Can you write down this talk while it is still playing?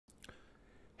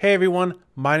Hey everyone,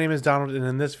 my name is Donald, and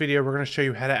in this video we're going to show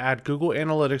you how to add Google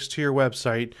Analytics to your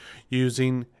website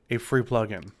using a free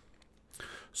plugin.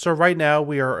 So right now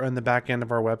we are on the back end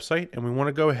of our website, and we want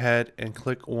to go ahead and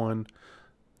click on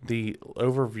the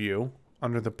overview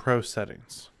under the Pro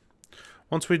settings.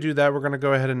 Once we do that, we're going to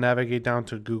go ahead and navigate down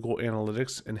to Google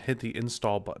Analytics and hit the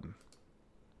install button.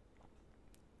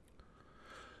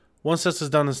 Once this is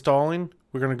done installing,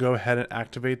 we're going to go ahead and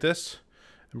activate this.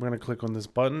 And we're going to click on this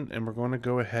button, and we're going to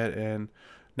go ahead and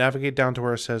navigate down to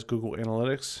where it says Google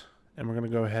Analytics, and we're going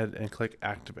to go ahead and click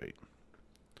activate.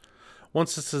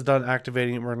 Once this is done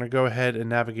activating, we're going to go ahead and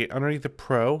navigate underneath the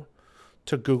Pro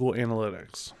to Google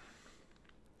Analytics.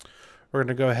 We're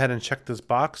going to go ahead and check this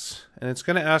box, and it's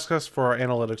going to ask us for our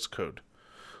analytics code.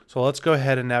 So let's go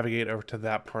ahead and navigate over to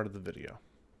that part of the video.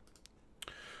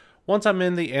 Once I'm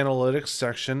in the analytics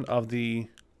section of the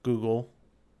Google,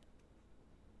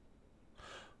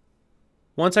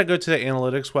 once I go to the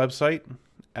analytics website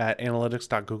at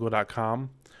analytics.google.com,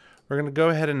 we're going to go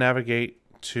ahead and navigate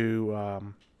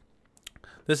to,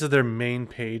 this is their main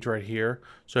page right here.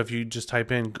 So if you just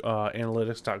type in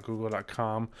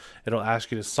analytics.google.com, it'll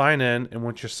ask you to sign in. And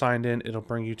once you're signed in, it'll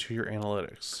bring you to your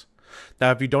analytics.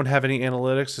 Now, if you don't have any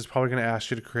analytics, it's probably going to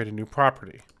ask you to create a new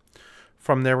property.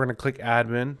 From there, we're going to click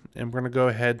admin, and we're going to go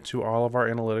ahead to all of our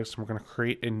analytics, and we're going to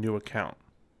create a new account.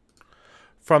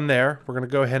 From there, we're going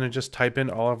to go ahead and just type in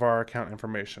all of our account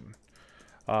information.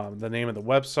 The name of the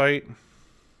website,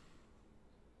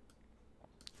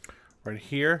 right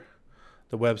here,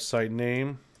 the website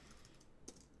name,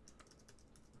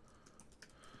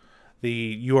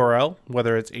 the URL,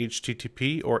 whether it's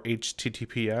HTTP or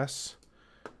HTTPS,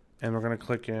 and we're going to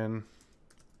click in,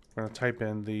 we're going to type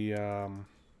in the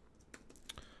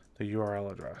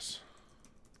URL address.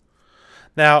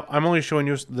 Now, I'm only showing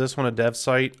you this on a dev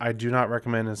site. I do not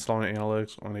recommend installing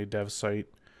analytics on a dev site.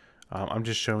 I'm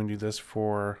just showing you this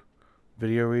for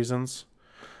video reasons.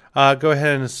 Go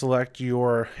ahead and select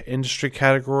your industry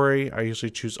category. I usually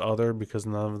choose other because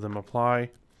none of them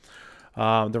apply.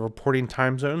 The reporting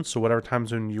time zone, so whatever time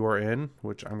zone you are in,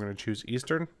 which I'm going to choose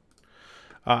Eastern.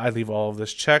 I leave all of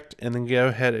this checked, and then go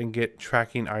ahead and get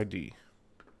tracking ID.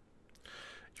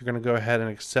 You're going to go ahead and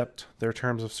accept their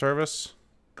terms of service.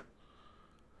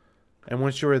 And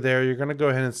once you are there, you're going to go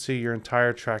ahead and see your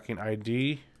entire tracking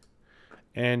ID,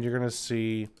 and you're going to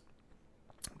see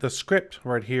the script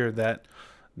right here that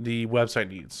the website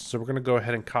needs. So we're going to go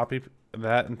ahead and copy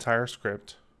that entire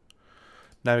script,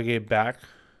 navigate back,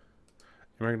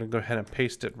 and we're going to go ahead and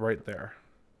paste it right there.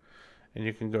 And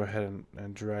you can go ahead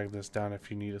and drag this down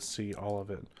if you need to see all of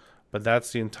it. But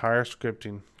that's the entire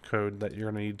scripting code that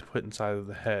you're going to need to put inside of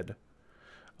the head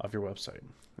of your website.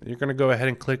 You're going to go ahead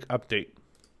and click update.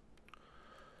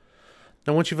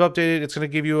 Now, once you've updated, it's going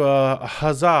to give you a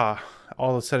huzzah.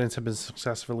 All the settings have been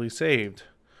successfully saved.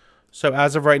 So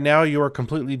as of right now, you are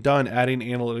completely done adding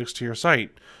analytics to your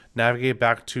site. Navigate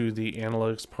back to the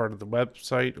analytics part of the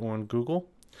website on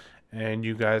Google, and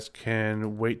you guys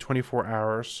can wait 24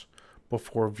 hours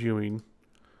before viewing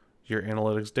your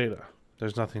analytics data.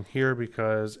 There's nothing here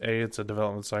because A, it's a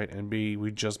development site, and B,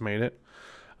 we just made it.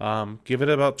 Give it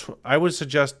about, I would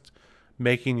suggest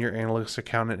making your analytics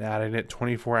account and adding it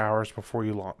 24 hours before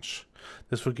you launch.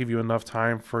 This will give you enough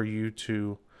time for you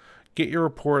to get your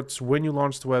reports when you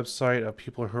launch the website of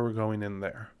people who are going in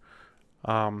there.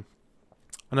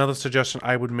 Another suggestion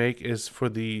I would make is for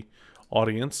the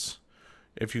audience.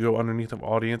 If you go underneath of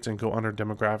audience and go under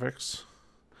demographics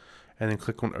and then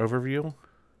click on overview,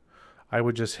 I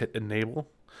would just hit enable.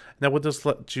 Now what this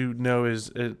lets you know is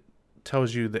it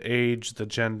tells you the age, the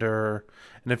gender,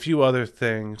 and a few other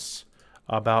things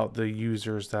about the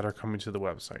users that are coming to the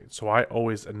website. So I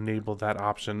always enable that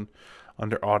option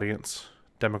under audience,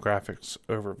 demographics,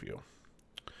 overview.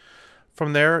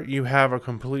 From there, you have a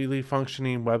completely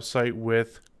functioning website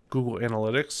with Google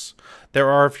Analytics. There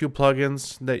are a few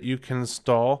plugins that you can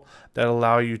install that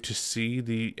allow you to see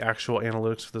the actual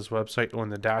analytics of this website on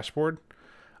the dashboard.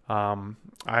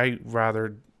 I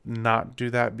rather not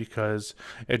do that because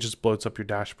it just bloats up your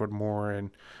dashboard more, and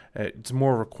it's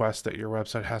more requests that your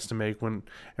website has to make, when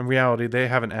in reality they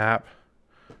have an app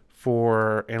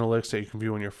for analytics that you can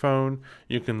view on your phone.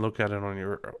 You can look at it on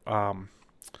your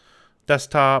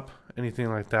desktop, anything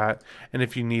like that. And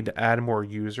if you need to add more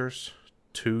users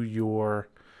to your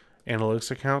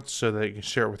analytics account so that you can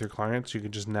share it with your clients, you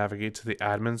can just navigate to the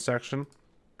admin section,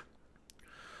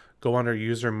 go under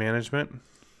user management,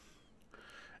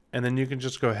 and then you can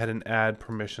just go ahead and add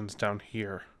permissions down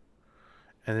here.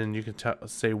 And then you can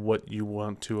say what you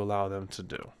want to allow them to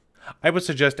do. I would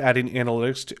suggest adding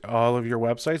analytics to all of your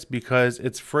websites because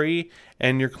it's free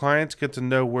and your clients get to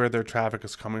know where their traffic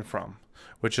is coming from,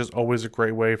 which is always a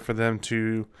great way for them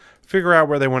to figure out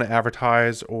where they want to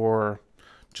advertise or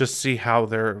just see how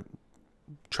their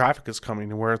traffic is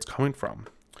coming and where it's coming from.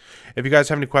 If you guys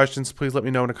have any questions, please let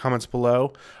me know in the comments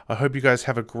below. I hope you guys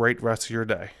have a great rest of your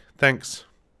day. Thanks.